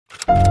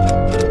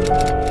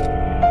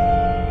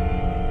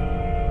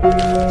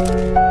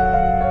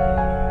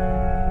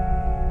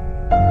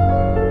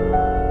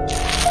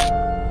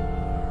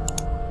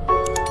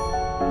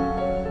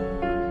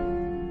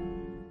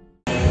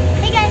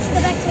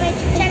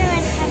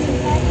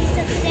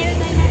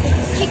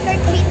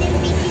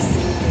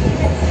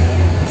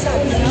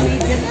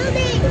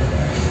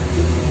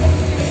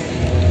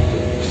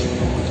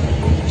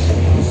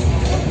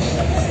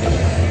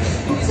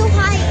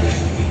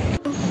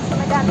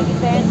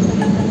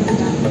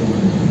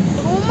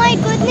Oh my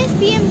goodness,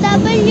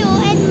 BMW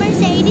and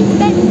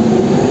Mercedes-Benz.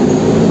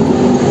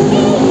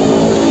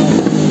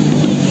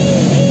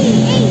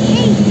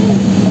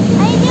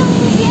 I know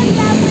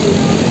BMW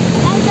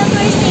and the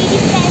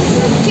Mercedes-Benz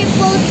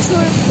triple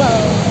turbo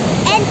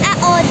and a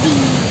Audi.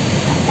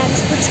 Dami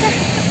sports car.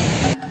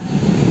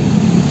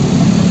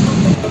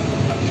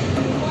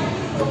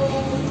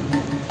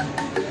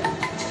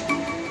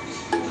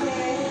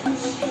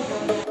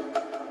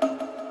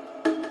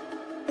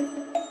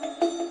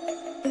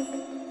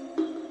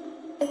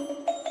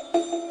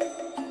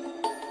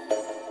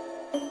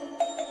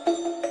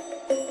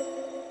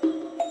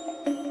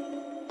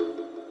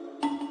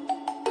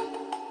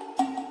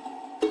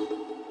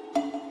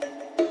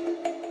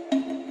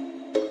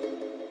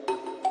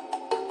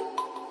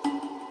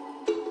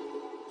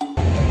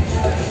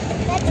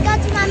 Let's go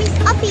to Mommy's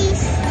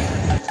office.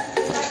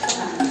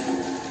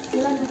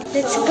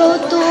 Let's go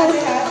to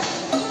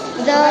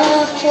the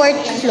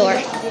 4th floor.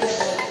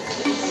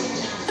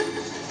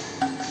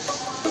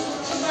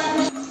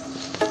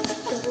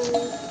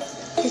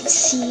 Let's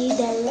see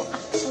the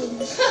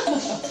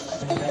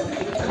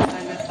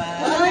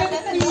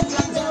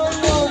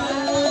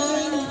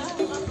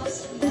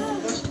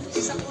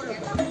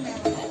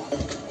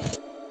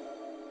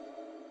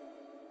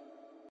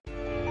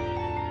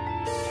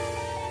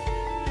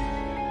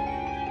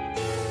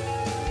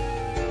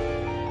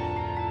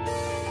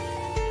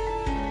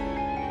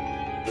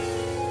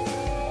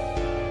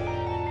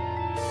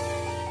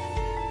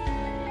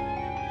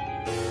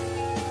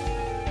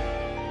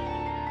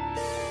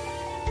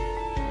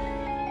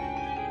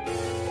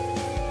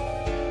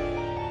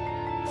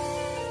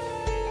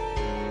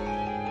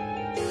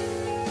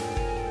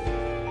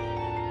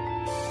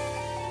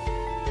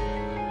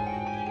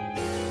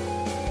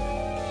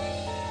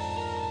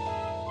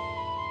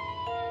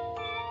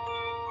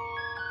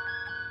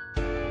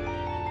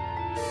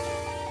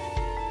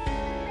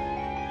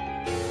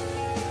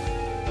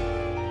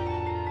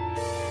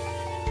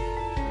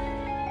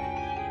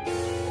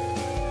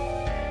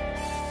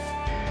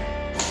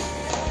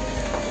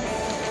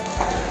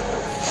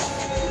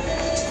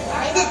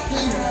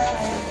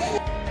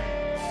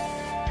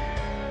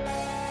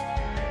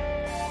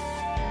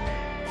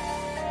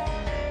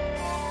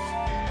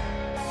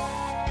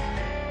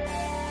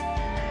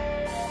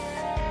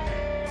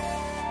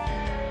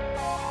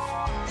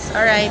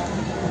Alright,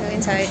 go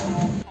inside.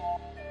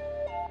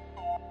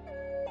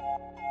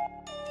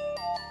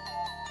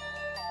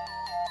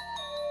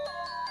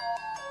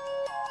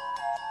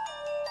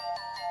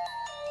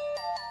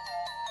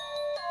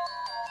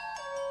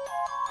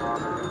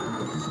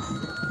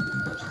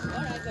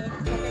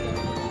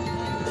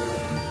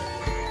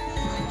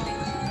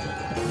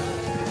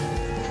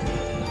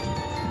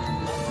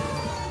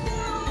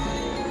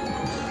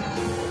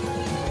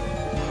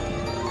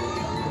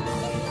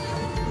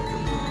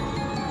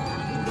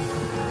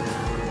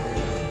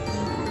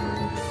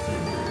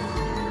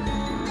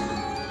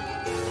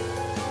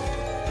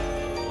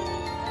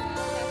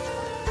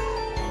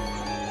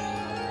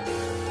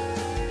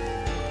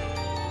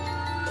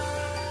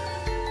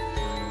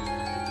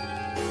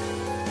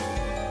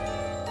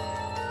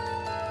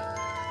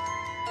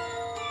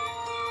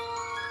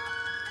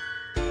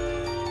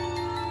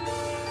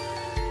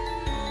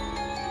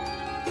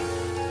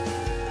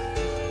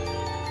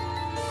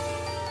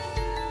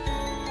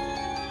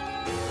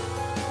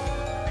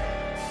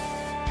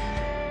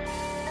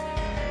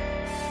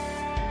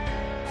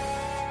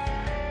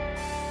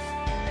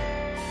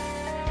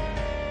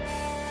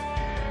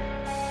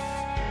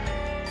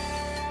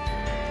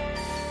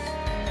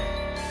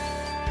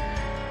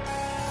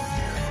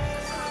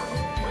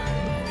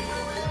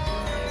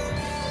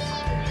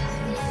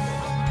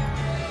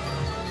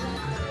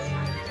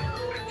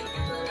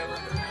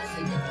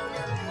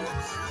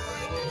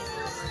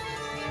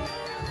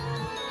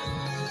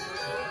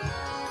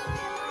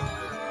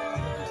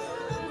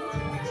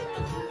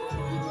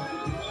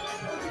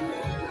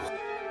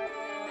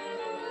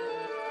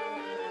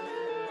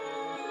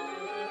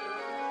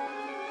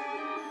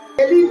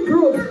 Elite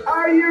group,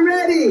 are you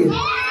ready?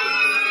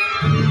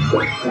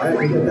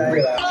 Alright, ikot tayo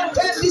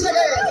 20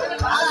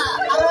 seconds!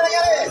 Ano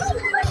nangyari?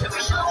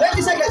 20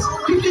 seconds!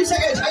 15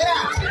 seconds! Ayan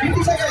na!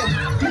 50 seconds!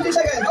 50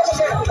 seconds!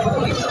 Almost there!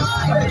 Ready!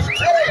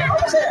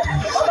 Almost there!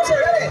 Almost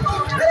there! Ready!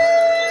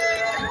 Ready!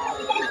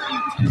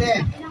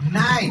 10,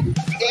 9,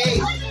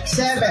 8,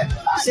 7,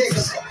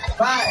 6,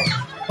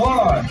 5,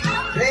 4,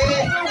 3,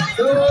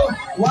 2,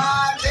 1,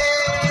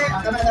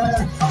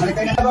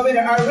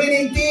 our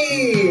winning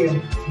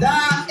team, the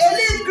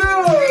Elite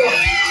Group!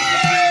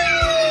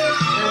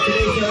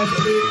 Congratulations,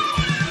 Elite.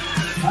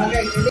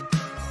 Okay, Elite.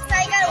 So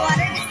I got a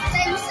water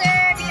dispenser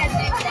because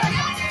it's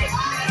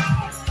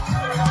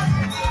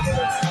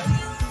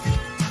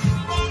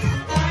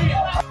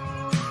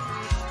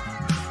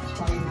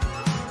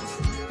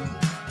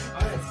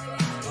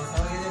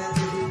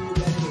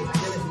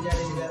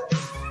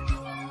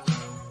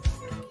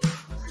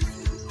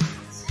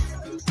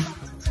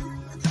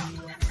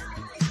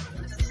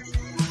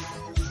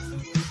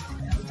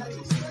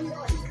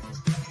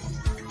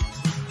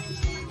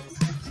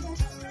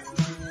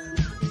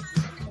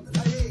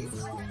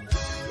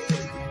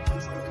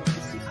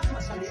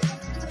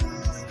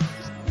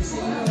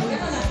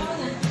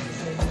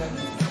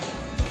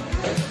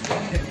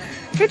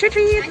Trick or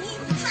treat!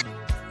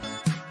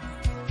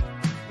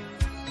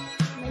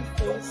 My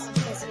face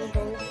doesn't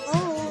go.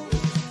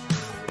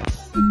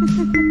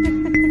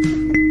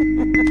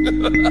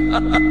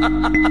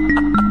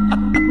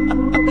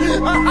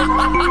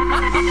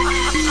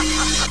 Oh.